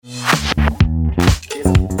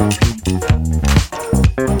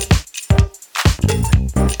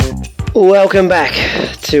Welcome back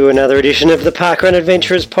to another edition of the Parkrun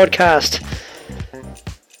Adventurers podcast.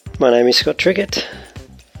 My name is Scott Trickett.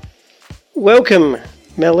 Welcome,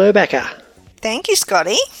 Mel Urbacher. Thank you,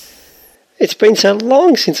 Scotty. It's been so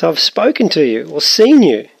long since I've spoken to you or seen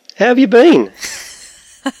you. How have you been?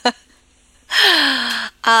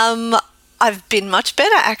 I've been much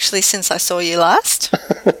better actually since I saw you last.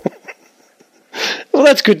 Well,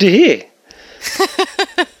 that's good to hear.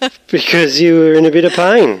 Because you were in a bit of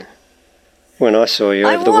pain when I saw you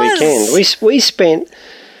over the weekend. We spent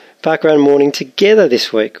parkrun morning together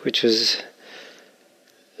this week, which was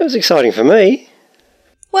exciting for me.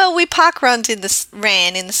 Well, we ran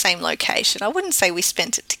in the same location. I wouldn't say we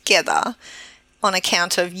spent it together on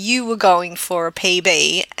account of you were going for a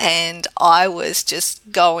PB and I was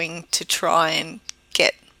just going to try and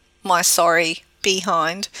get my sorry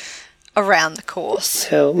behind around the course.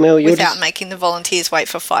 Hell, Mel, without making the volunteers wait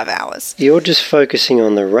for 5 hours. You're just focusing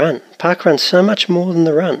on the run. Parkrun's so much more than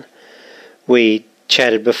the run. We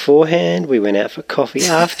chatted beforehand, we went out for coffee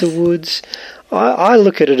afterwards. I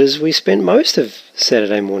look at it as we spent most of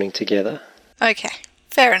Saturday morning together. Okay,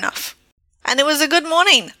 fair enough. And it was a good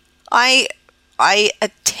morning. I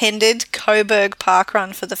attended Coburg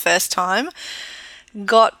Parkrun for the first time,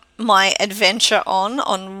 got my adventure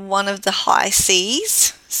on one of the high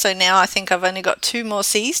seas. So now I think I've only got 2 more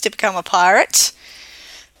seas to become a pirate.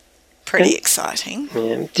 Pretty exciting.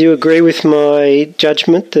 Yeah. Do you agree with my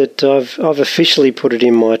judgment that I've officially put it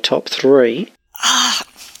in my top 3?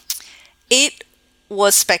 It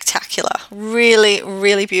was spectacular. Really,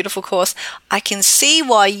 really beautiful course. I can see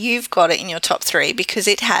why you've got it in your top 3 because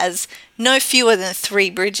it has no fewer than 3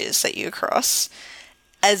 bridges that you cross,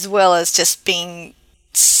 as well as just being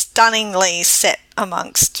stunningly set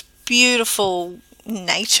amongst beautiful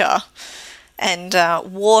nature and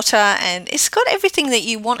water, and it's got everything that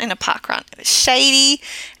you want in a parkrun. It was shady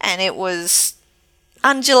and it was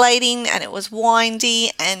undulating and it was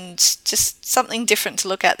windy and just something different to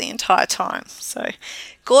look at the entire time. So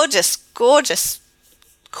gorgeous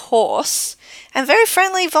course and very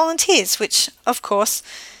friendly volunteers, which of course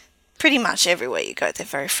pretty much everywhere you go they're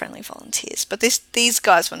very friendly volunteers, but these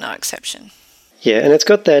guys were no exception. Yeah, and it's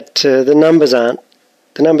got that the numbers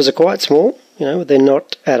are quite small, they're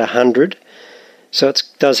not at 100, so it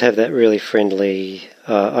does have that really friendly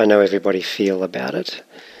I know everybody feel about it.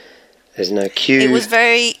 There's no queue. It was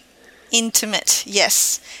very intimate,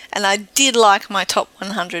 yes. And I did like my top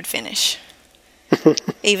 100 finish,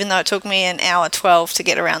 even though it took me an hour 12 to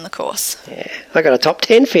get around the course. Yeah, I got a top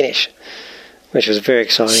 10 finish, which was very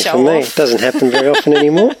exciting Show for me. off. It doesn't happen very often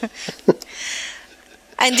anymore.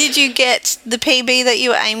 And did you get the PB that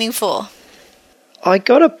you were aiming for? I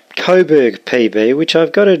got a Coburg PB, which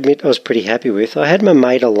I've got to admit I was pretty happy with. I had my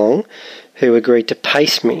mate along who agreed to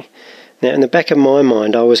pace me. Now, in the back of my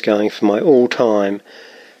mind, I was going for my all-time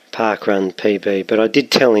parkrun PB, but I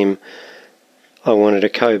did tell him I wanted a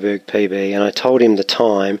Coburg PB, and I told him the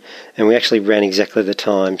time, and we actually ran exactly the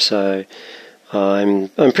time, so I'm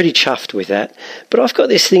pretty chuffed with that. But I've got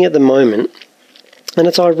this thing at the moment, and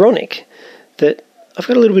it's ironic that I've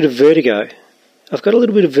got a little bit of vertigo. I've got a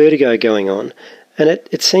little bit of vertigo going on, and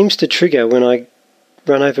it seems to trigger when I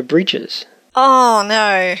run over bridges. Oh,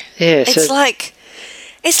 no. Yeah, It's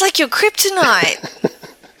like your kryptonite.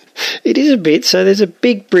 It is a bit. So there's a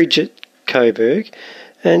big bridge at Coburg,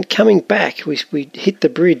 and coming back, we hit the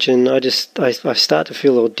bridge, and I start to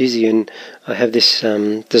feel all dizzy, and I have this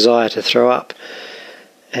desire to throw up,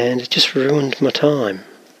 and it just ruined my time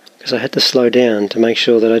because I had to slow down to make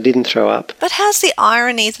sure that I didn't throw up. But how's the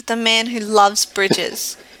irony that the man who loves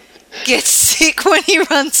bridges gets sick when he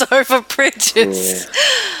runs over bridges?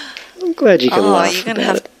 Yeah. I'm glad you can laugh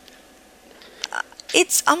about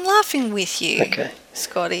it. I'm laughing with you, okay,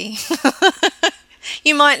 Scotty.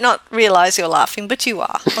 You might not realise you're laughing, but you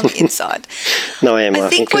are on the inside. No, I am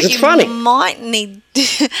laughing because it's funny.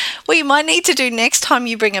 What you might need to do next time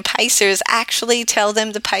you bring a pacer is actually tell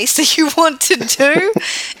them the pace that you want to do.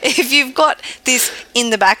 If you've got this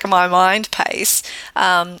in the back of my mind pace,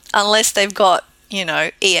 unless they've got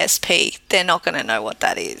ESP, they're not going to know what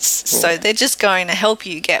that is. So they're just going to help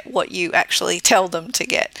you get what you actually tell them to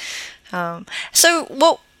get. So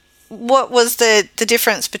what was the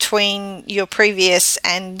difference between your previous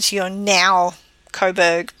and your now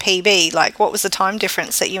Coburg PB? Like, what was the time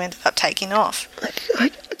difference that you ended up taking off?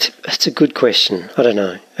 That's a good question. I don't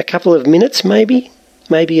know. A couple of minutes, maybe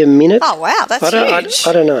a minute. Oh, wow, that's huge.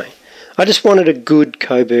 I don't know. I just wanted a good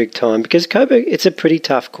Coburg time because Coburg, it's a pretty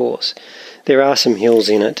tough course. There are some hills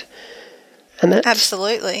in it, and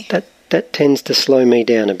absolutely that tends to slow me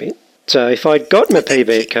down a bit. So if I'd got my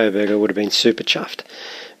PB at Coburg, I would have been super chuffed.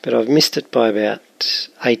 but I've missed it by about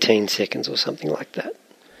 18 seconds or something like that.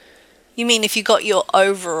 You mean if you got your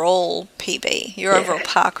overall PB, your overall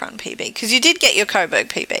parkrun PB? Because you did get your Coburg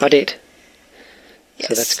PB. I did. Yes.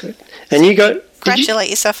 So that's good. And you got... Congratulate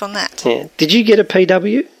yourself on that. Yeah. Did you get a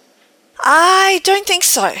PW? I don't think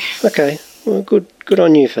so. Okay. Well, good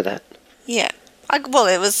on you for that. Yeah.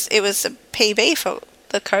 It was a PB for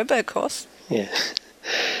the Coburg course. Yeah.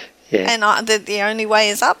 Yeah. And the only way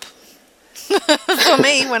is up for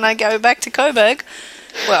me when I go back to Coburg.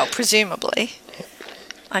 Well, presumably.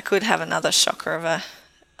 I could have another shocker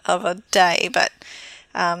of a day, but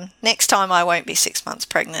next time I won't be 6 months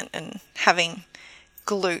pregnant and having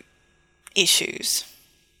glute issues.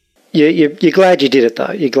 You're glad you did it,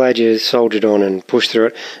 though. You're glad you soldiered on and pushed through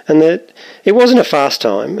it. And it wasn't a fast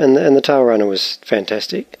time, and the tail runner was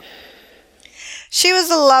fantastic. She was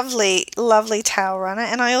a lovely, lovely tail runner,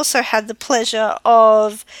 and I also had the pleasure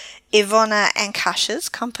of Ivona and Kasha's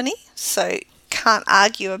company, so can't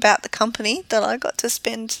argue about the company that I got to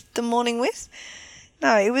spend the morning with.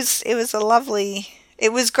 No, it was a lovely...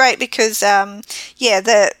 It was great because,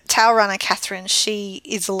 the tail runner, Catherine, she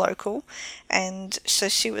is a local, and so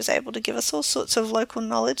she was able to give us all sorts of local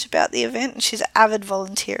knowledge about the event, and she's an avid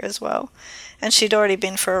volunteer as well. And she'd already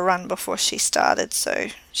been for a run before she started, so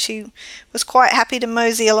she was quite happy to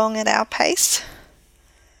mosey along at our pace,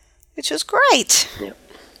 which was great. Yep.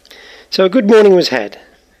 So a good morning was had.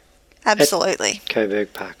 Absolutely.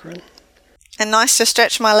 Coburg Parkrun. And nice to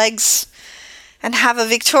stretch my legs and have a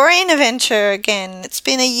Victorian adventure again. It's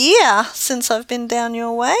been a year since I've been down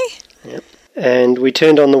your way. Yep. And we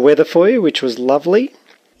turned on the weather for you, which was lovely.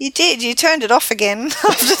 You did. You turned it off again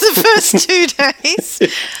after the first 2 days.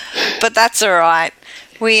 But that's all right.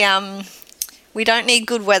 We don't need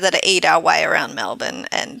good weather to eat our way around Melbourne,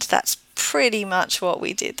 and that's pretty much what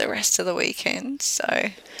we did the rest of the weekend. So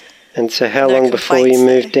how long before you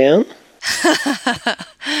moved down?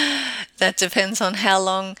 That depends on how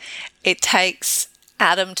long it takes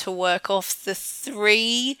Adam to work off the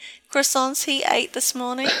 3 croissants he ate this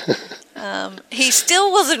morning. He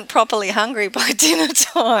still wasn't properly hungry by dinner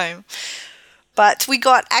time. But we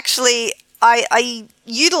got I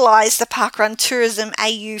utilised the Parkrun Tourism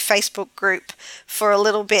AU Facebook group for a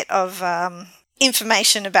little bit of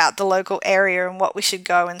information about the local area and what we should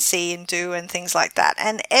go and see and do and things like that.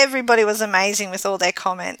 And everybody was amazing with all their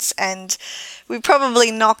comments. And we probably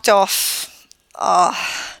knocked off,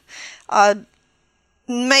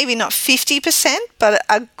 maybe not 50%, but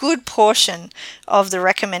a good portion of the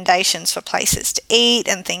recommendations for places to eat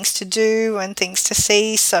and things to do and things to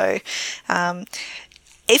see. So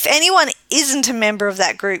if anyone isn't a member of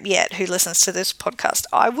that group yet who listens to this podcast,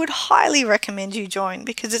 I would highly recommend you join,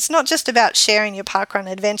 because it's not just about sharing your parkrun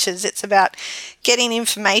adventures. It's about getting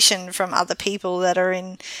information from other people that are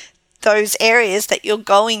in those areas that you're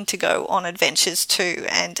going to go on adventures to.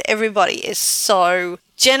 And everybody is so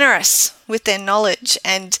generous with their knowledge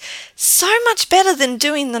and so much better than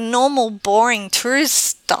doing the normal boring tourist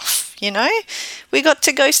stuff, you know? We got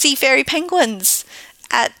to go see fairy penguins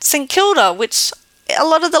at St Kilda, which a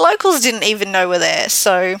lot of the locals didn't even know were there,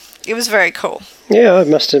 so it was very cool. Yeah, I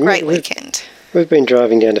must admit. Great weekend. We've been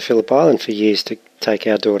driving down to Phillip Island for years to take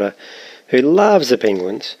our daughter, who loves the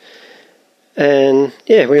penguins, and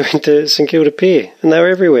we went to St Kilda Pier, and they were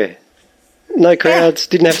everywhere. No crowds,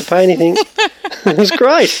 didn't have to pay anything. It was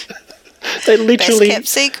great. They literally best kept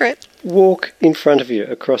secret. Walk in front of you,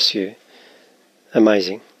 across you.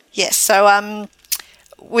 Amazing. Yes, so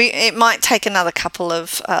it might take another couple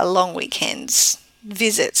of long weekends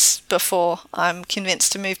visits before I'm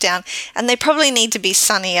convinced to move down, and they probably need to be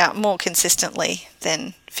sunnier more consistently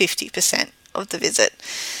than 50% of the visit,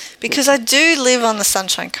 because I do live on the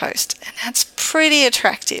Sunshine Coast, and that's pretty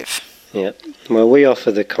attractive. Yeah, well, we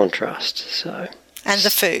offer the contrast, so... And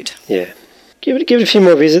the food. Yeah. Give it a few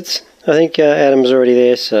more visits. I think Adam's already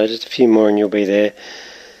there, so just a few more and you'll be there.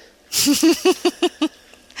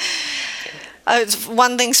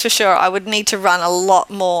 One thing's for sure, I would need to run a lot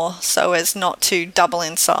more so as not to double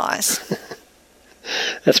in size.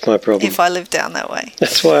 That's my problem. If I live down that way.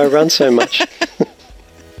 That's why I run so much.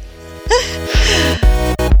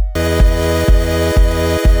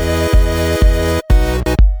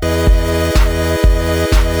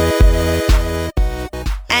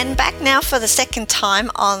 And back now for the second time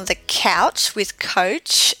on the couch with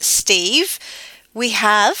Coach Steve. We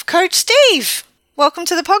have Coach Steve. Welcome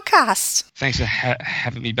to the podcast. Thanks for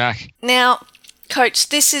having me back. Now, Coach,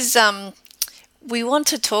 this is we want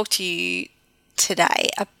to talk to you today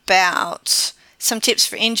about some tips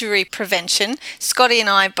for injury prevention. Scotty and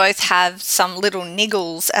I both have some little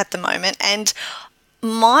niggles at the moment, and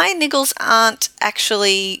my niggles aren't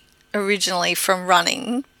actually originally from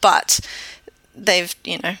running, but they've,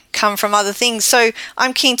 come from other things. So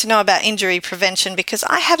I'm keen to know about injury prevention because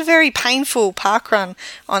I had a very painful parkrun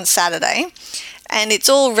on Saturday, and it's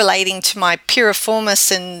all relating to my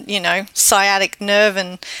piriformis and, sciatic nerve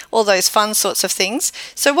and all those fun sorts of things.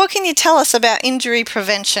 So what can you tell us about injury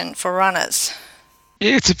prevention for runners?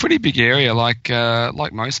 Yeah, it's a pretty big area. Like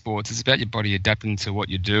most sports, it's about your body adapting to what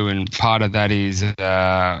you do, and part of that is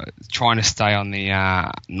trying to stay on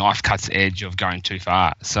the knife cut's edge of going too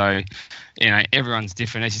far. So, everyone's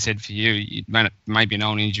different. As you said, for you, it may be an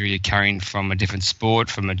old injury you're carrying from a different sport,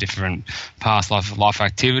 from a different past life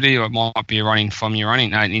activity, or it might be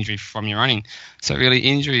an injury from your running. So really,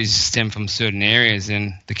 injuries stem from certain areas,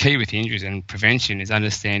 and the key with injuries and prevention is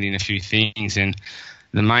understanding a few things. And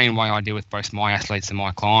the main way I deal with both my athletes and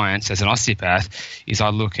my clients as an osteopath is I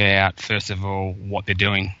look at, first of all, what they're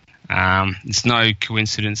doing. It's no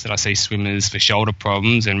coincidence that I see swimmers for shoulder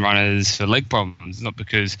problems and runners for leg problems. It's not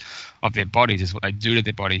because of their bodies, it's what they do to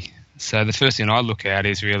their body. So the first thing I look at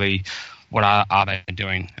is really what are they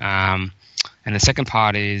doing. And the second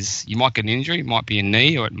part is you might get an injury. It might be a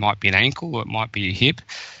knee, or it might be an ankle, or it might be a hip.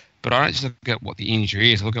 But I don't just look at what the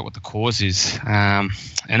injury is. I look at what the cause is. And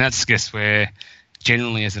that's, I guess, where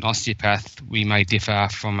generally, as an osteopath, we may differ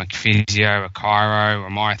from a physio, a chiro, or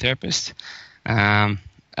a myotherapist.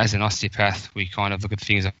 As an osteopath, we kind of look at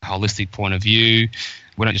things at a holistic point of view.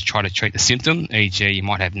 We don't just try to treat the symptom, e.g. you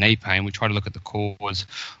might have knee pain. We try to look at the cause,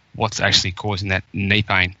 what's actually causing that knee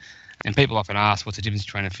pain. And people often ask, what's the difference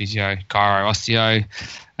between a physio, chiro,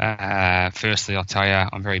 osteo? Firstly, I'll tell you,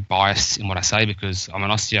 I'm very biased in what I say because I'm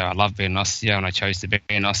an osteo. I love being an osteo, and I chose to be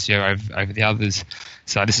an osteo over the others.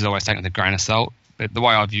 So this is always taken with a grain of salt. But the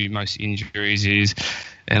way I view most injuries is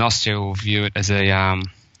an osteo will view it as a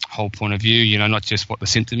whole point of view, not just what the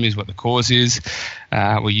symptom is, what the cause is.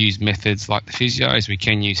 We use methods like the physios. We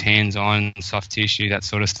can use hands-on, soft tissue, that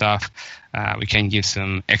sort of stuff. We can give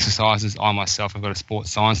some exercises. I myself have got a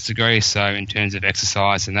sports science degree, so in terms of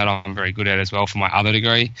exercise, and that I'm very good at as well for my other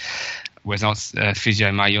degree. Whereas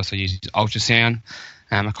physio may also use ultrasound.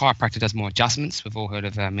 A chiropractor does more adjustments. We've all heard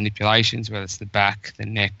of manipulations, whether it's the back, the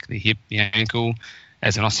neck, the hip, the ankle.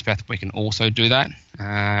 As an osteopath, we can also do that.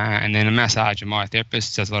 And then a massage, a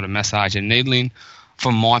myotherapist does a lot of massage and needling.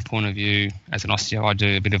 From my point of view, as an osteo, I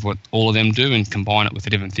do a bit of what all of them do and combine it with a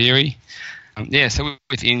different theory. So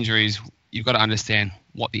with injuries, you've got to understand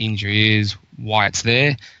what the injury is, why it's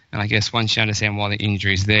there. And I guess once you understand why the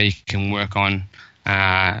injury is there, you can work on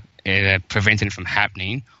either preventing it from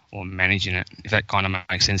happening or managing it, if that kind of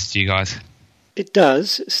makes sense to you guys. It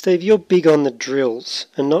does. Steve, you're big on the drills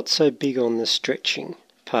and not so big on the stretching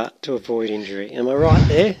part to avoid injury. Am I right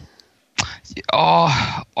there?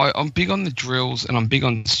 I'm big on the drills and I'm big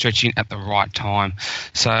on stretching at the right time.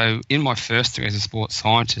 So in my first year as a sports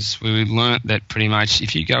scientist, we learnt that pretty much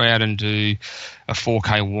if you go out and do a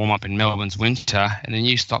 4K warm-up in Melbourne's winter and then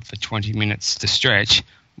you stop for 20 minutes to stretch,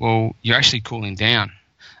 well, you're actually cooling down.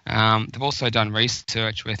 They've also done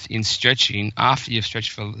research in stretching, after you've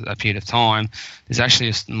stretched for a period of time, there's actually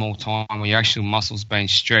a small time where your actual muscles being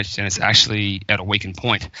stretched and it's actually at a weakened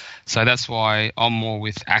point. So that's why I'm more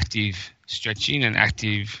with active stretching and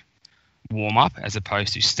active warm-up as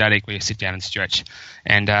opposed to static where you sit down and stretch.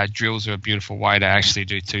 And drills are a beautiful way to actually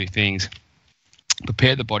do two things.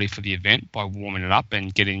 Prepare the body for the event by warming it up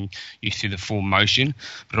and getting you through the full motion,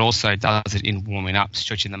 but also does it in warming up,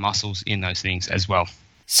 stretching the muscles in those things as well.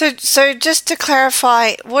 So just to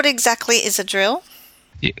clarify, what exactly is a drill?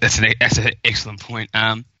 Yeah, that's an excellent point.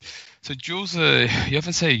 So drills are, you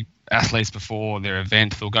often see athletes before their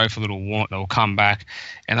event, they'll go for a little warm, they'll come back,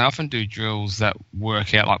 and they often do drills that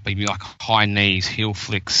work out like maybe like high knees, heel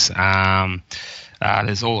flicks.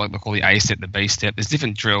 There's all like they call the A step, the B step. There's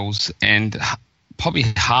different drills, and probably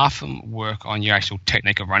half of them work on your actual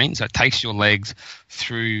technique of running. So it takes your legs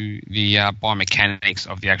through the biomechanics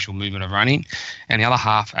of the actual movement of running. And the other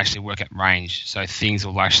half actually work at range. So things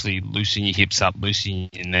will actually loosen your hips up,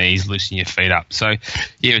 loosen your knees, loosen your feet up. So,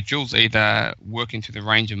 yeah, drills either working through the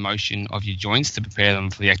range of motion of your joints to prepare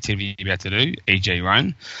them for the activity you're about to do, e.g.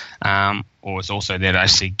 run, or it's also there to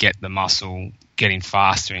actually get the muscle getting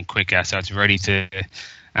faster and quicker so it's ready to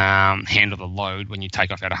handle the load when you take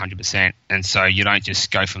off at 100%, and so you don't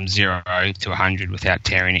just go from 0 to 100 without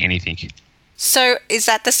tearing anything. So is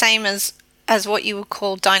that the same as what you would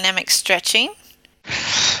call dynamic stretching?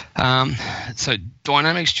 So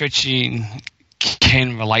dynamic stretching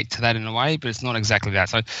can relate to that in a way, but it's not exactly that.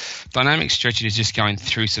 So dynamic stretching is just going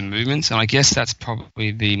through some movements, and I guess that's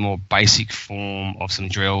probably the more basic form of some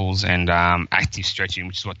drills and active stretching,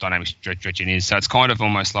 which is what dynamic stretching is. So it's kind of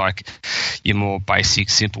almost like your more basic,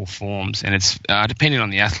 simple forms, and it's depending on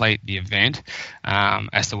the athlete, the event,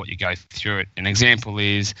 as to what you go through it. An example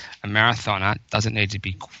is a marathoner doesn't need to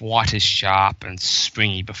be quite as sharp and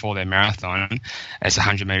springy before their marathon as a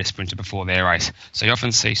 100-metre sprinter before their race. So you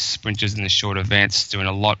often see sprinters in the short events doing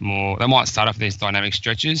a lot more. They might start off with these dynamic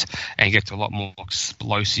stretches and get to a lot more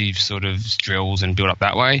explosive sort of drills and build up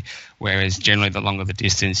that way, whereas generally the longer the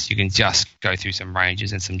distance, you can just go through some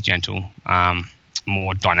ranges and some gentle,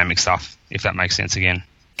 more dynamic stuff, if that makes sense again.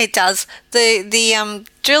 It does. The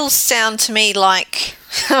drills sound to me like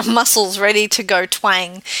muscles ready to go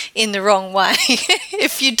twang in the wrong way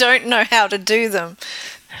if you don't know how to do them.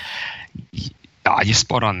 You're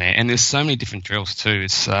spot on there. And there's so many different drills too.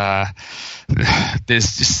 It's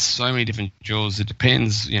there's just so many different drills. It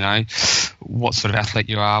depends, what sort of athlete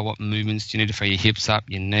you are, what movements do you need to throw your hips up,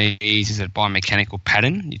 your knees. Is it a biomechanical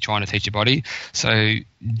pattern you're trying to teach your body? So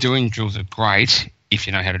doing drills are great if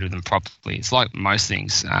you know how to do them properly. It's like most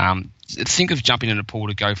things. Think of jumping in a pool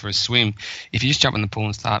to go for a swim. If you just jump in the pool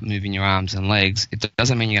and start moving your arms and legs, it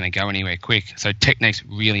doesn't mean you're going to go anywhere quick. So technique's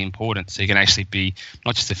really important, so you can actually be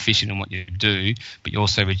not just efficient in what you do, but you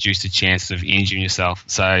also reduce the chance of injuring yourself.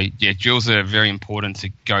 So yeah, drills are very important to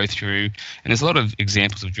go through, and there's a lot of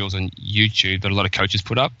examples of drills on YouTube that a lot of coaches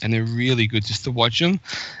put up, and they're really good just to watch them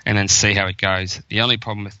and then see how it goes. The only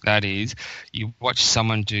problem with that is you watch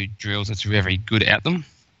someone do drills that's very good at them,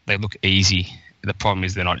 they look easy. The problem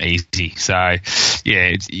is they're not easy. So,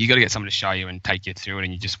 yeah, you got to get someone to show you and take you through it,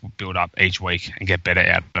 and you just build up each week and get better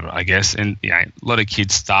out of it, I guess. And, a lot of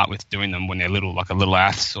kids start with doing them when they're little, like a little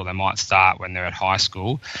aths, or they might start when they're at high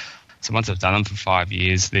school. So once I've done them for 5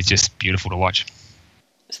 years, they're just beautiful to watch.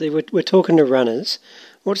 So we're talking to runners.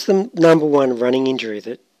 What's the number one running injury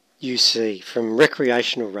that you see from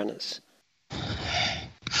recreational runners?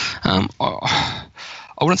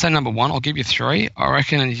 I wouldn't say number one. I'll give you three. I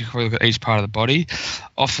reckon you can look at each part of the body.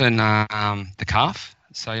 Often the calf.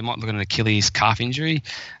 So you might look at an Achilles calf injury.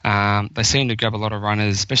 They seem to grab a lot of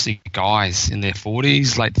runners, especially guys in their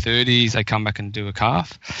 40s, late 30s. They come back and do a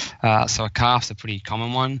calf. So a calf's a pretty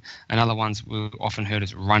common one. Another one's we've often heard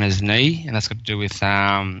is runner's knee, and that's got to do with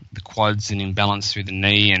the quads and imbalance through the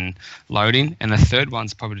knee and loading. And the third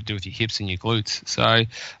one's probably to do with your hips and your glutes. So I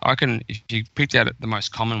reckon if you picked out the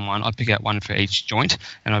most common one, I'd pick out one for each joint,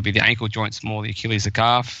 and it'd be the ankle joints more the Achilles, the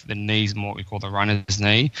calf, the knees more what we call the runner's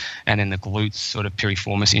knee, and then the glutes sort of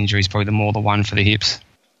piriformis injuries, probably the one for the hips.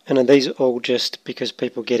 And are these all just because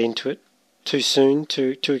people get into it too soon,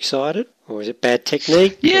 too excited? Or is it bad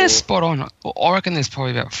technique? Yeah, spot on. I reckon there's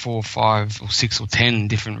probably about 4 or 5 or 6 or 10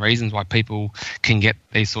 different reasons why people can get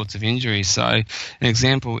these sorts of injuries. So an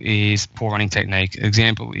example is poor running technique. An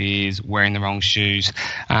example is wearing the wrong shoes,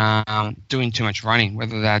 doing too much running,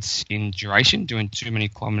 whether that's in duration, doing too many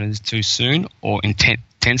kilometres too soon, or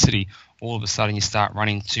intensity. All of a sudden you start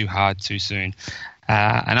running too hard too soon.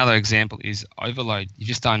 Another example is overload. You've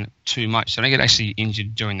just done too much. So don't get actually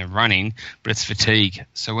injured during the running, but it's fatigue.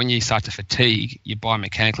 So when you start to fatigue, you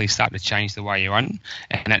biomechanically start to change the way you run,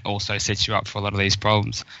 and that also sets you up for a lot of these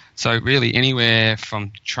problems. So really anywhere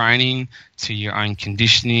from training to your own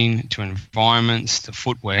conditioning to environments to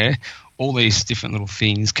footwear, all these different little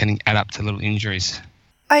things can add up to little injuries.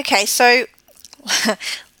 Okay, so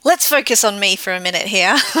let's focus on me for a minute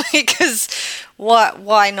here because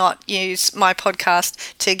why not use my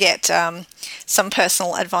podcast to get some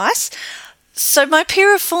personal advice? So my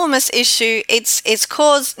piriformis issue, it's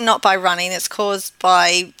caused not by running, it's caused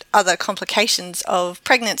by other complications of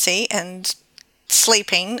pregnancy and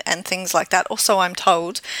sleeping and things like that. Also, I'm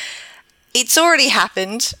told. It's already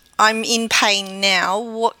happened. I'm in pain now.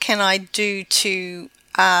 What can I do to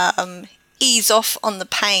ease off on the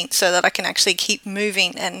pain so that I can actually keep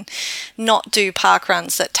moving and not do park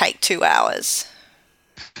runs that take 2 hours?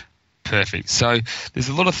 Perfect. So there's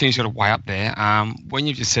a lot of things you've got to weigh up there. When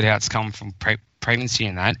you've just said how it's come from pregnancy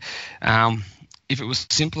and that, if it was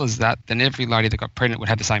simple as that, then every lady that got pregnant would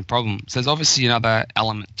have the same problem. So there's obviously another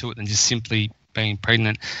element to it than just simply being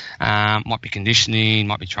pregnant. Might be conditioning,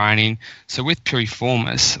 might be training. So with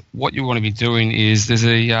piriformis, what you want to be doing is there's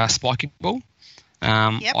a spiky ball.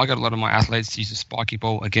 Yep. I got a lot of my athletes to use a spiky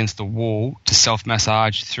ball against the wall to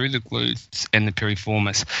self-massage through the glutes and the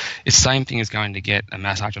piriformis. It's the same thing as going to get a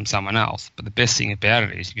massage from someone else, but the best thing about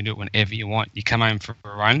it is you can do it whenever you want. You come home for a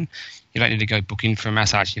run, You don't need to go book in for a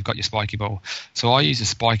massage. You've got your spiky ball. So I use the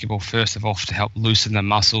spiky ball first of all to help loosen the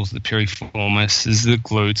muscles, the piriformis, the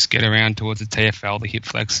glutes, get around towards the TFL, the hip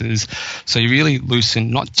flexors. So you really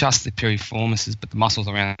loosen not just the piriformis, but the muscles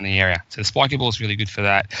around the area. So the spiky ball is really good for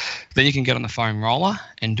that. Then you can get on the foam roller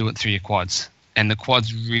and do it through your quads. And the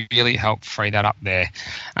quads really help free that up there.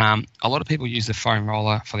 A lot of people use the foam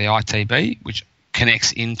roller for the ITB, which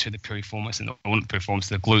connects into the piriformis and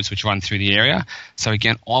the glutes, which run through the area. So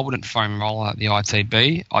again, I wouldn't foam roller the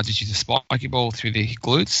ITB. I just use the spiky ball through the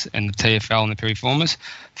glutes and the TFL and the piriformis,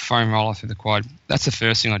 foam roller through the quad. That's the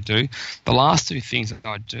first thing I do. The last two things that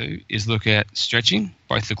I do is look at stretching,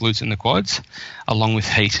 both the glutes and the quads, along with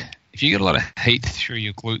heat. If you get a lot of heat through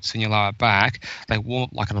your glutes and your lower back, they warm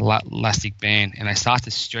up like an elastic band and they start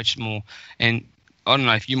to stretch more. And I don't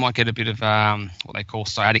know if you might get a bit of what they call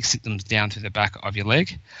sciatic symptoms down through the back of your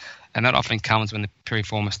leg. And that often comes when the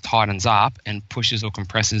piriformis tightens up and pushes or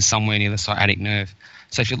compresses somewhere near the sciatic nerve.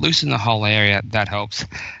 So if you loosen the whole area, that helps.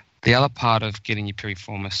 The other part of getting your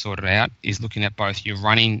piriformis sorted out is looking at both your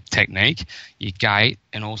running technique, your gait,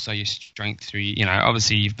 and also your strength through,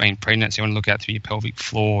 obviously you've been pregnant, so you want to look out through your pelvic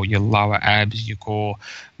floor, your lower abs, your core.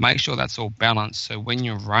 Make sure that's all balanced so when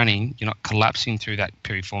you're running, you're not collapsing through that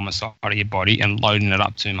piriformis side of your body and loading it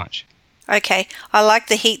up too much. Okay, I like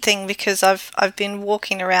the heat thing because I've been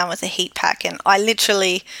walking around with a heat pack and I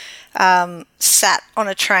literally sat on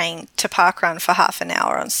a train to parkrun for half an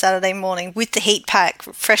hour on Saturday morning with the heat pack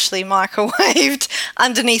freshly microwaved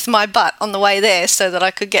underneath my butt on the way there so that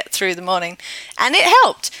I could get through the morning, and it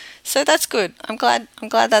helped. So that's good. I'm glad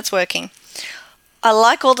that's working. I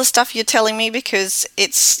like all the stuff you're telling me because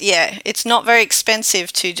it's not very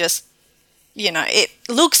expensive to just, it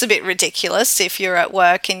looks a bit ridiculous if you're at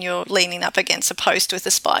work and you're leaning up against a post with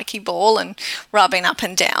a spiky ball and rubbing up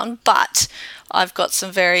and down, but I've got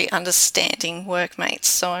some very understanding workmates,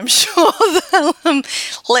 so I'm sure they'll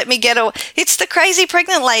let me get away. It's the crazy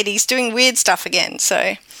pregnant ladies doing weird stuff again,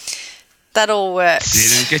 so that all works.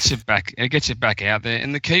 Yeah, it gets you back out there.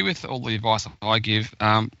 And the key with all the advice I give,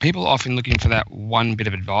 people are often looking for that one bit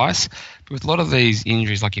of advice. But with a lot of these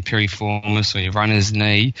injuries, like your piriformis or your runner's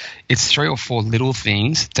knee, it's 3 or 4 little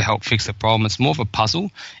things to help fix the problem. It's more of a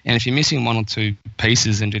puzzle. And if you're missing 1 or 2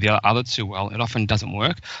 pieces and do the other 2 well, it often doesn't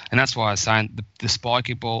work. And that's why I was saying the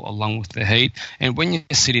spiky ball along with the heat. And when you're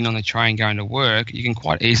sitting on the train going to work, you can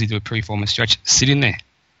quite easily do a piriformis stretch sitting there.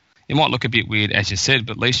 It might look a bit weird, as you said,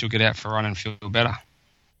 but at least you'll get out for a run and feel better.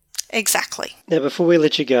 Exactly. Now, before we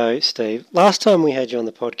let you go, Steve, last time we had you on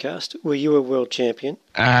the podcast, were you a world champion?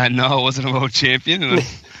 No, I wasn't a world champion.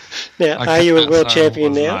 Now, are you a world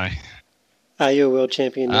champion now? Are you a world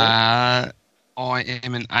champion now? I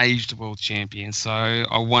am an aged world champion. So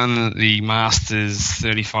I won the Masters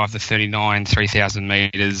 35 to 39, 3,000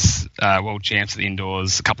 metres world champs at the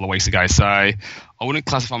indoors a couple of weeks ago. So I wouldn't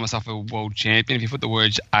classify myself a world champion. If you put the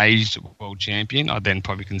words aged world champion, I'd then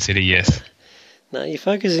probably consider yes. No, you're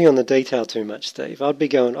focusing on the detail too much, Steve. I'd be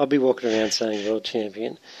walking around saying world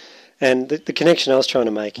champion. And the connection I was trying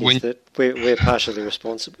to make is that we're partially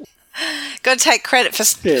responsible. Got to take credit for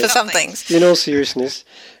some things. In all seriousness,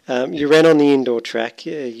 you ran on the indoor track.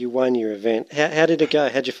 You won your event. How did it go?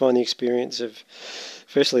 How did you find the experience of,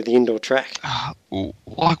 firstly, the indoor track?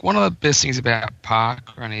 Like one of the best things about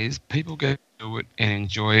parkrun is people go do it and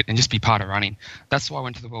enjoy it and just be part of running. That's why I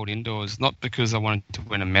went to the World Indoors, not because I wanted to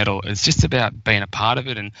win a medal. It's just about being a part of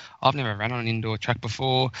it, and I've never run on an indoor track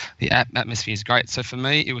before. The atmosphere is great. So for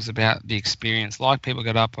me, it was about the experience. Like people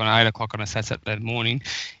get up on 8 o'clock on a Saturday morning,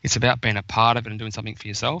 it's about being a part of it and doing something for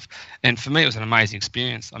yourself. And for me, it was an amazing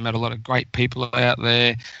experience. I met a lot of great people out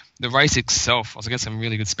there. The race itself, I was against some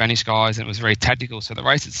really good Spanish guys, and it was very tactical. So the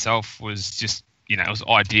race itself was just, it was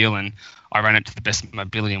ideal, and I ran it to the best of my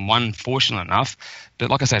ability and won, fortunate enough. But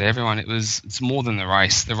like I said to everyone, it's more than the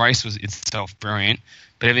race. The race was itself brilliant,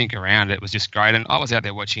 but everything around it was just great. And I was out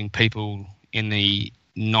there watching people in the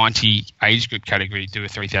 90 age group category do a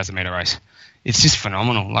 3,000 metre race. It's just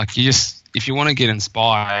phenomenal. Like if you want to get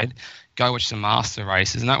inspired, go watch some master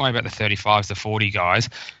races. And don't worry about the 35s, the 40 guys.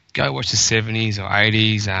 Go watch the 70s or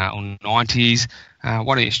 80s or 90s.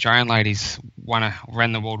 One of the Australian ladies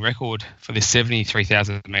ran the world record for the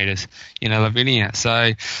 73,000 metres in Lavinia.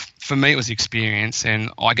 So for me, it was the experience,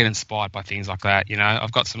 and I get inspired by things like that.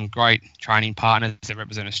 I've got some great training partners that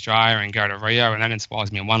represent Australia and go to Rio, and that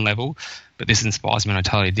inspires me on one level, but this inspires me on a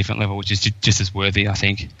totally different level, which is just as worthy, I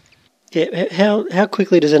think. Yeah, how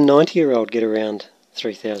quickly does a 90-year-old get around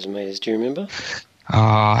 3,000 metres? Do you remember?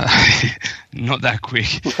 Not that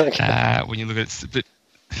quick. Okay. When you look at it,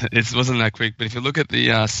 it wasn't that quick. But if you look at the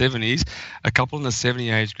 70s, a couple in the 70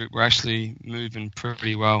 age group were actually moving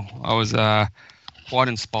pretty well. I was quite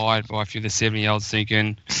inspired by a few of the 70-year-olds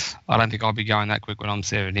thinking, I don't think I'll be going that quick when I'm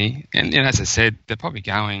 70. And as I said, they're probably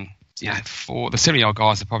going, for the 70-year-old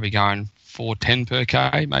guys are probably going 4:10 per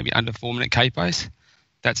K, maybe under 4-minute K pace.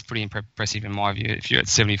 That's pretty impressive in my view. If you're at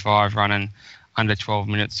 75 running under 12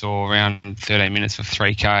 minutes or around 13 minutes for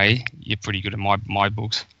 3K, you're pretty good in my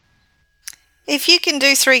books. If you can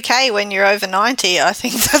do 3K when you're over 90, I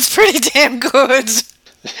think that's pretty damn good.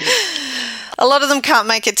 A lot of them can't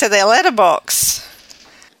make it to their letterbox.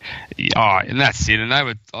 Yeah, and that's it. And there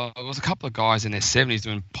was a couple of guys in their 70s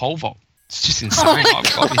doing pole vault. It's just insane. I'd be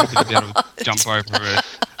happy to be able to jump over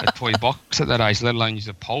a toy box at that age, let alone use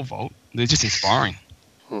a pole vault. They're just inspiring.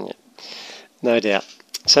 Yeah, no doubt.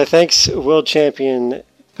 So thanks, world champion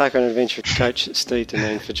parkrun adventure coach Steve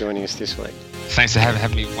Dinneen, for joining us this week. Thanks for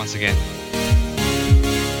having me once again.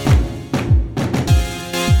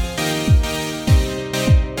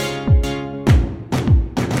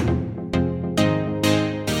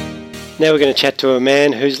 Now we're going to chat to a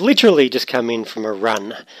man who's literally just come in from a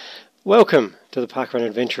run. Welcome to the Parkrun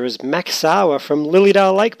Adventurers, Mak Sawa from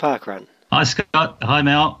Lillydale Lake Parkrun. Hi Scott, hi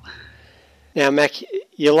Mel. Now Mac,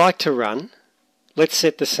 you like to run. Let's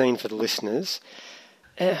set the scene for the listeners.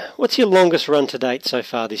 What's your longest run to date so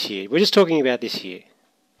far this year? We're just talking about this year.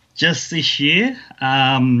 Just this year?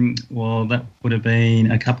 Well, that would have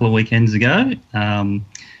been a couple of weekends ago.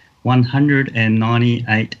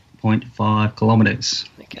 198.5 kilometres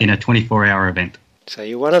in a 24-hour event. So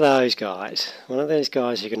you're one of those guys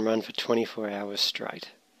who can run for 24 hours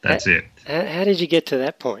straight. That's it. How did you get to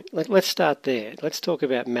that point? Let's start there. Let's talk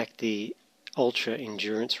about Mac, the ultra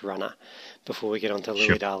endurance runner, before we get on to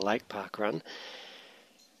Lillydale Lake Parkrun.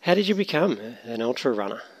 How did you become an ultra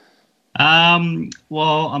runner?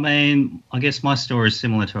 Well, I mean, I guess my story is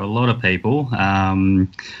similar to a lot of people.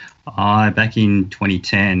 I, back in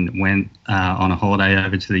 2010, went on a holiday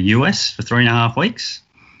over to the US for 3.5 weeks,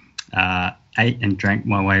 ate and drank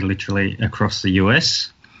my way literally across the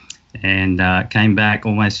US, and came back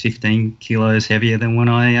almost 15 kilos heavier than when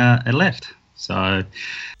I left. So,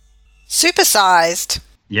 supersized.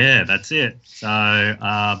 Yeah, that's it. So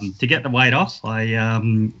to get the weight off,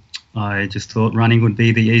 I just thought running would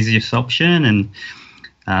be the easiest option, and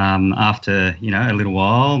after a little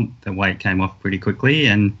while, the weight came off pretty quickly,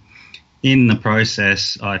 and in the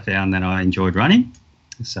process, I found that I enjoyed running.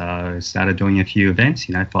 So I started doing a few events,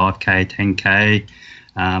 5K, 10K,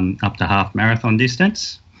 up to half marathon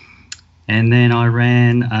distance. And then I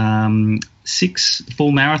ran 6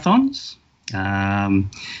 full marathons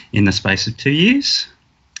in the space of 2 years.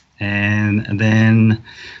 And then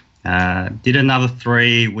did another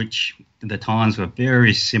 3, which the times were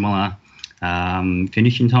very similar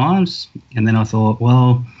finishing times. And then I thought,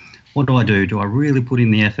 well, what do? Do I really put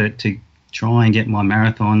in the effort to try and get my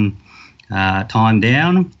marathon time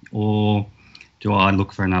down, or do I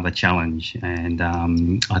look for another challenge? And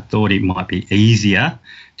I thought it might be easier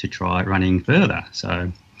to try running further.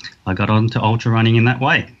 So I got on to ultra running in that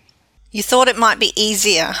way. You thought it might be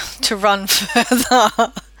easier to run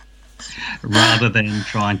further? Rather than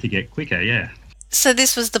trying to get quicker, yeah. So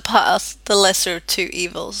this was the path, the lesser of two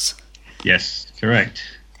evils. Yes, correct.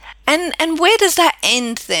 And where does that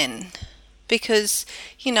end then? Because,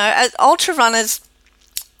 as ultra runners,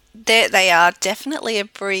 they are definitely a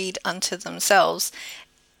breed unto themselves.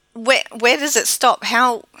 Where does it stop?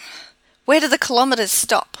 Where do the kilometres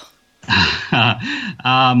stop?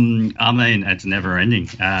 I mean, it's never ending.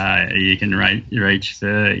 You can reach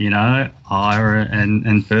the, higher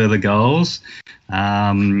and further goals.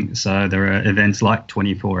 So there are events like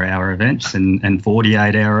 24-hour events and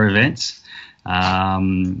 48-hour events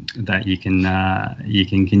that you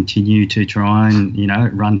can continue to try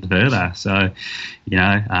and run further. So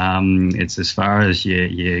it's as far as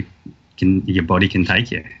your body can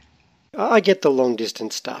take you. I get the long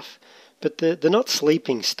distance stuff, but the not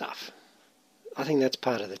sleeping stuff, I think that's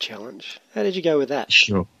part of the challenge. How did you go with that?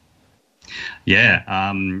 Sure. Yeah,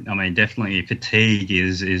 I mean, definitely fatigue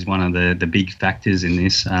is one of the big factors in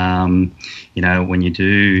this. When you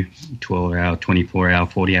do 12-hour, 24-hour,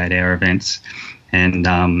 48-hour events, and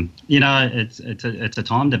it's a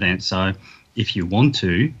timed event. So if you want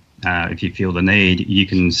to, if you feel the need, you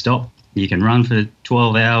can stop. You can run for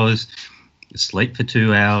 12 hours, sleep for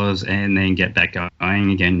 2 hours, and then get back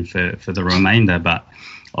going again for the remainder. But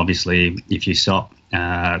obviously, if you stop,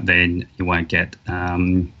 then you won't get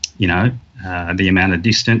the amount of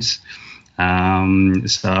distance.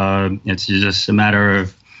 So it's just a matter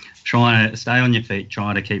of trying to stay on your feet,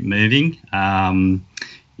 trying to keep moving. There's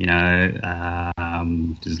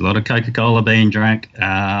a lot of Coca-Cola being drank,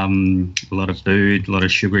 a lot of food, a lot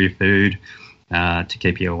of sugary food. to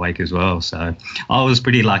keep you awake as well. So I was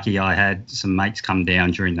pretty lucky. I had some mates come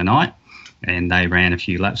down during the night, and they ran a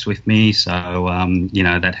few laps with me. So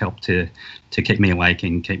that helped to keep me awake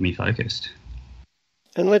and keep me focused.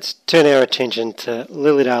 And let's turn our attention to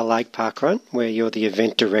Lillydale Lake Parkrun, where you're the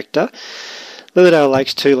event director. Lillydale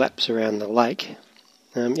Lake's 2 laps around the lake.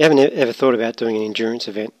 You haven't ever thought about doing an endurance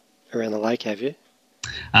event around the lake, have you?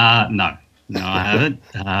 No, I haven't.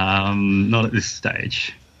 Not at this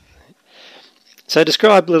stage. So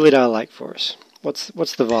describe Lillydale Lake for us. What's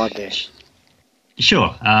the vibe there?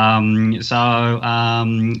 Sure.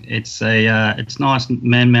 It's nice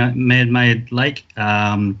man-made lake.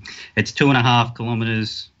 It's 2.5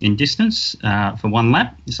 kilometres in distance for 1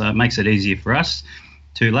 lap, so it makes it easier for us.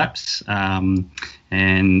 2 laps.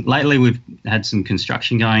 And lately we've had some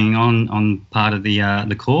construction going on part of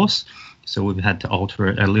the course, so we've had to alter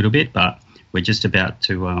it a little bit. But we're just about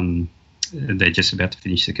to they're just about to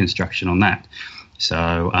finish the construction on that.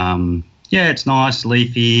 So. It's nice,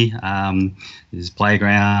 leafy. There's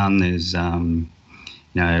playground. There's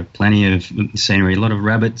plenty of scenery. A lot of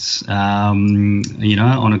rabbits. On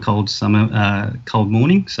a cold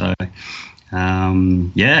morning. So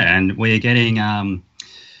and we're getting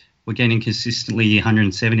consistently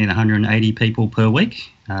 170 to 180 people per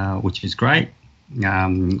week, which is great.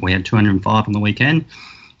 We had 205 on the weekend,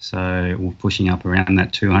 so we're pushing up around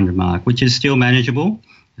that 200 mark, which is still manageable.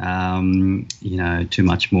 Too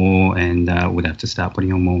much more, and we'd have to start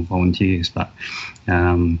putting on more volunteers. But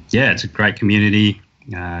it's a great community,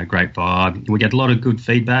 great vibe. We get a lot of good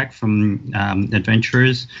feedback from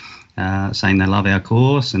adventurers saying they love our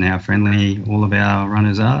course and how friendly all of our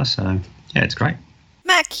runners are. So it's great.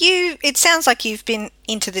 Mac, it sounds like you've been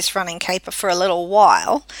into this running caper for a little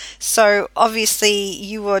while. So obviously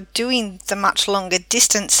you were doing the much longer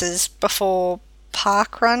distances before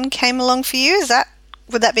parkrun came along for you.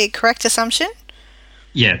 Would that be a correct assumption?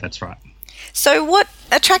 Yeah, that's right. So what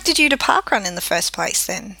attracted you to parkrun in the first place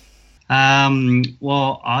then?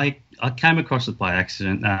 Well, I came across it by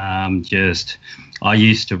accident. I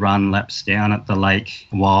used to run laps down at the lake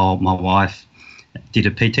while my wife did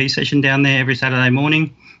a PT session down there every Saturday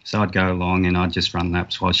morning. So I'd go along and I'd just run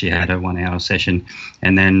laps while she had her 1 hour session.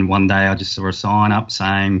 And then one day I just saw a sign up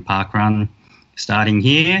saying parkrun starting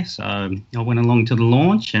here. So I went along to the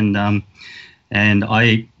launch, and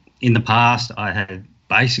I, in the past, I had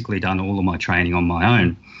basically done all of my training on my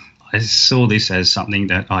own. I saw this as something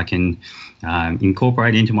that I can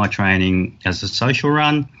incorporate into my training as a social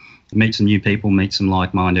run, meet some new people, meet some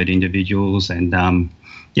like-minded individuals, and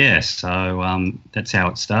so that's how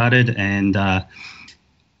it started. And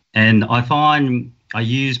I find I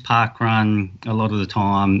use parkrun a lot of the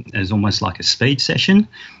time as almost like a speed session,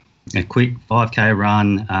 a quick 5K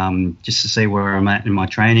run, just to see where I'm at in my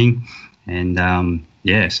training. And,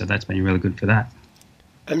 so that's been really good for that.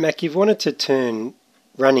 And Mac, you've wanted to turn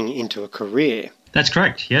running into a career. That's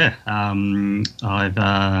correct, yeah. I've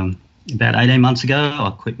about 18 months ago, I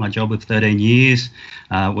quit my job of 13 years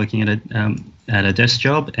working at a desk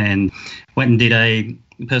job, and went and did a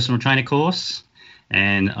personal trainer course.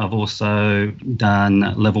 And I've also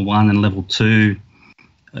done level 1 and level 2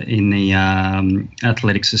 in the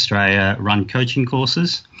Athletics Australia run coaching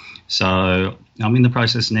courses. So I'm in the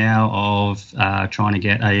process now of trying to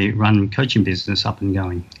get a run coaching business up and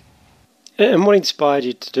going. And what inspired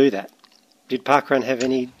you to do that? Did parkrun have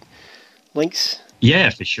any links? Yeah,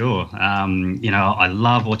 for sure. I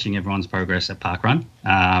love watching everyone's progress at parkrun,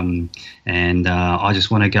 and I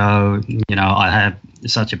just want to go. I have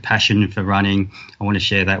such a passion for running. I want to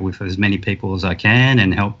share that with as many people as I can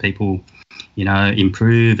and help people,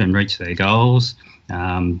 improve and reach their goals,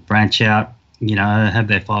 branch out, have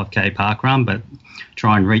their 5K parkrun, but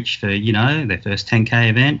try and reach for, their first 10K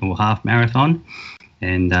event or half marathon,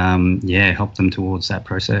 and, help them towards that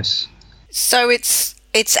process. So it's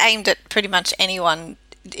aimed at pretty much anyone,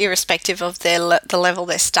 irrespective of the level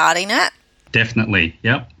they're starting at? Definitely,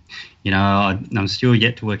 yep. I'm still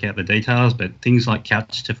yet to work out the details, but things like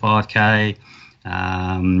couch to 5K,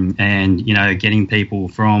 and, getting people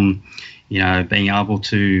from, being able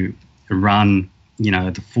to run,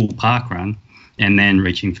 the full parkrun, and then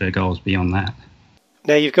reaching for goals beyond that.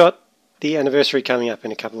 Now, you've got the anniversary coming up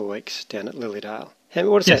in a couple of weeks down at Lillydale.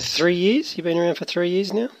 What is that, 3 years? You've been around for 3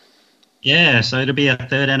 years now? Yeah, so it'll be our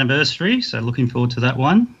 3rd anniversary, so looking forward to that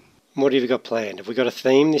one. What have you got planned? Have we got a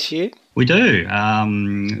theme this year? We do.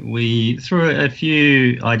 We threw a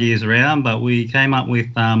few ideas around, but we came up with,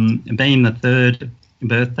 being the 3rd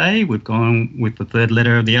birthday, we've gone with the 3rd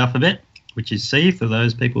letter of the alphabet, which is C, for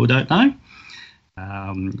those people who don't know.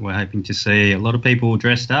 We're hoping to see a lot of people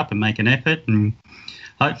dressed up and make an effort, and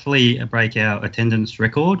hopefully break our attendance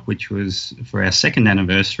record, which was for our second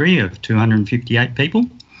anniversary of 258 people.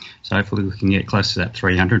 So hopefully we can get close to that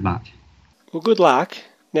 300 mark. Well, good luck.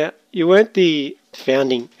 Now, you weren't the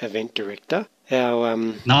founding event director.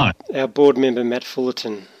 Our board member, Matt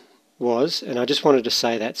Fullerton, was, and I just wanted to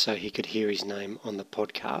say that so he could hear his name on the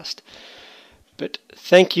podcast. But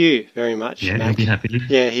thank you very much, Yeah, Mac. he'll be happy to.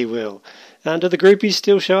 Yeah, he will. Do the groupies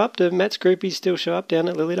still show up? Do Matt's groupies still show up down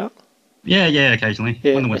at Lillydale? Yeah, occasionally.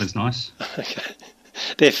 Yeah. When the weather's nice. Okay.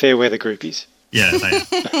 They're fair weather groupies. Yeah, they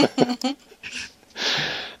are.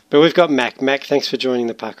 But we've got Mac. Mac, thanks for joining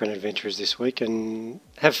the Parkrun Adventurers this week, and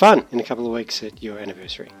have fun in a couple of weeks at your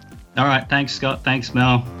anniversary. All right, thanks, Scott. Thanks,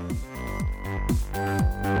 Mel.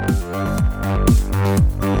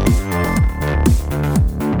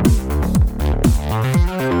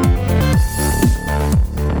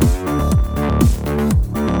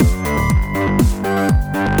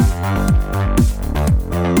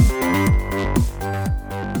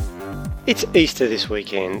 It's Easter this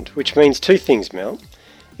weekend, which means two things, Mel.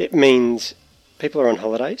 It means people are on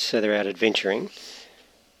holidays, so they're out adventuring.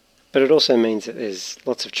 But it also means that there's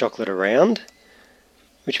lots of chocolate around,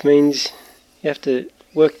 which means you have to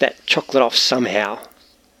work that chocolate off somehow.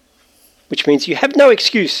 Which means you have no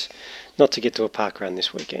excuse not to get to a park run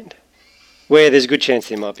this weekend, where there's a good chance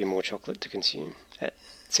there might be more chocolate to consume at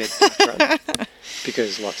said park run,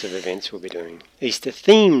 because lots of events will be doing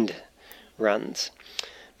Easter-themed runs.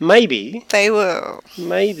 Maybe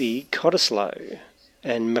Cottesloe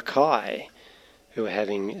and Mackay, who are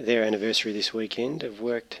having their anniversary this weekend, have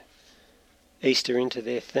worked Easter into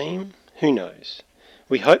their theme. Who knows?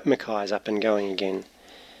 We hope Mackay's up and going again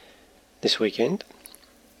this weekend.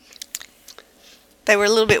 They were a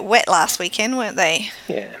little bit wet last weekend, weren't they?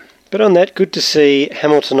 Yeah. But on that, good to see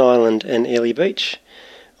Hamilton Island and Ely Beach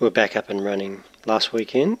were back up and running last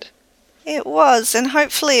weekend. It was, and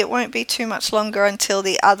hopefully it won't be too much longer until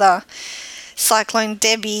the other Cyclone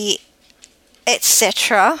Debbie,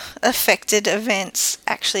 etc. affected events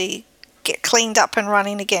actually get cleaned up and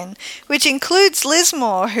running again, which includes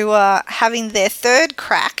Lismore, who are having their third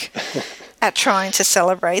crack at trying to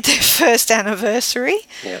celebrate their first anniversary.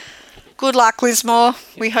 Yep. Good luck, Lismore.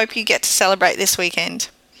 We hope you get to celebrate this weekend.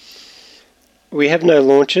 We have no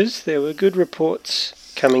launches. There were good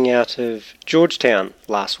reports coming out of Georgetown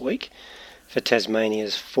last week for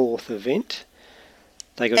Tasmania's fourth event.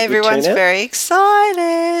 They got Everyone's good turnout. very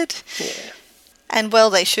excited. Yeah. And well,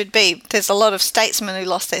 they should be. There's a lot of statesmen who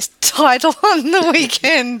lost their title on the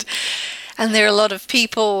weekend. And there are a lot of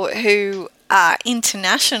people who are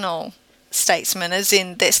international statesmen, as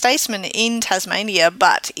in they're statesmen in Tasmania,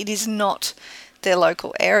 but it is not their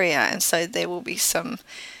local area. And so there will be some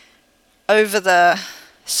over the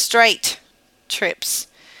strait trips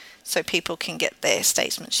so people can get their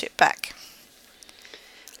statesmanship back.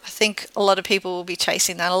 I think a lot of people will be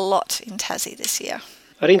chasing that a lot in Tassie this year.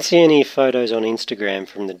 I didn't see any photos on Instagram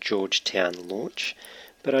from the Georgetown launch,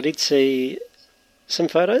 but I did see some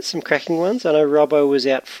photos, some cracking ones. I know Robbo was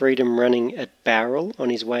out freedom running at Bowral on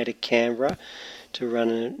his way to Canberra to run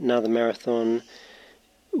another marathon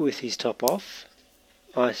with his top off.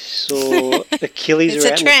 I saw Achilles It's were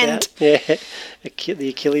a out trend. and about. Yeah, the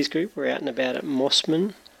Achilles group were out and about at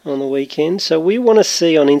Mossman on the weekend. So we want to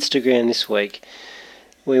see on Instagram this week,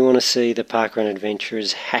 we want to see the Parkrun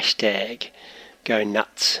Adventurers hashtag go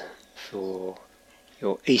nuts for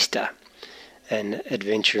your Easter and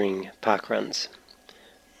adventuring parkruns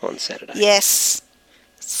on Saturday. Yes.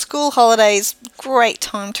 School holidays, great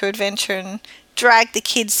time to adventure and drag the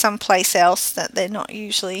kids someplace else that they're not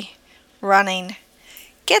usually running.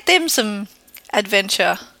 Get them some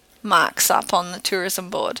adventure marks up on the tourism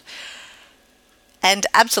board. And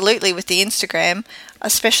absolutely with the Instagram,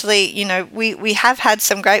 especially, you know, we have had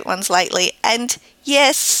some great ones lately. And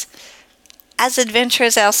yes, as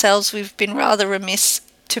adventurers ourselves, we've been rather remiss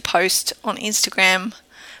to post on Instagram.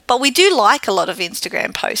 But we do like a lot of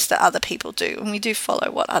Instagram posts that other people do, and we do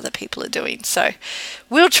follow what other people are doing. So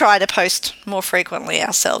we'll try to post more frequently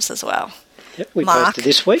ourselves as well. Yep, we Mark posted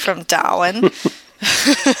this week. from Darwin.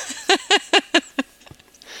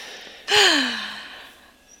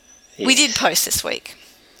 We did post this week.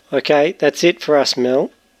 Okay, that's it for us,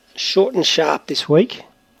 Mel. Short and sharp this week.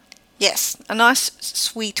 Yes, a nice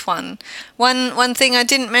sweet one. One thing I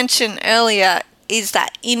didn't mention earlier is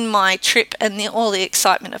that in my trip and all the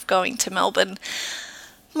excitement of going to Melbourne,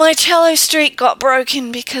 my cello streak got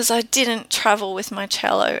broken because I didn't travel with my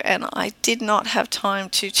cello and I did not have time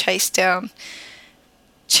to chase down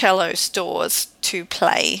cello stores to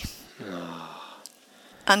play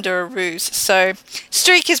under a ruse. So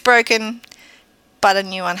streak is broken, but a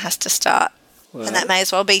new one has to start. Well, And that may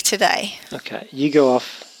as well be today. okay, you go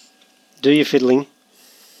off, do your fiddling,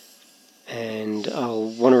 and I'll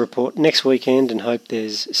want to report next weekend and hope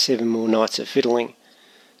there's 7 more nights of fiddling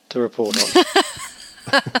to report on.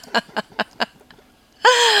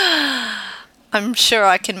 I'm sure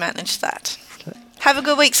I can manage that. Have a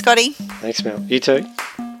good week, Scotty. Thanks, Mel. You too.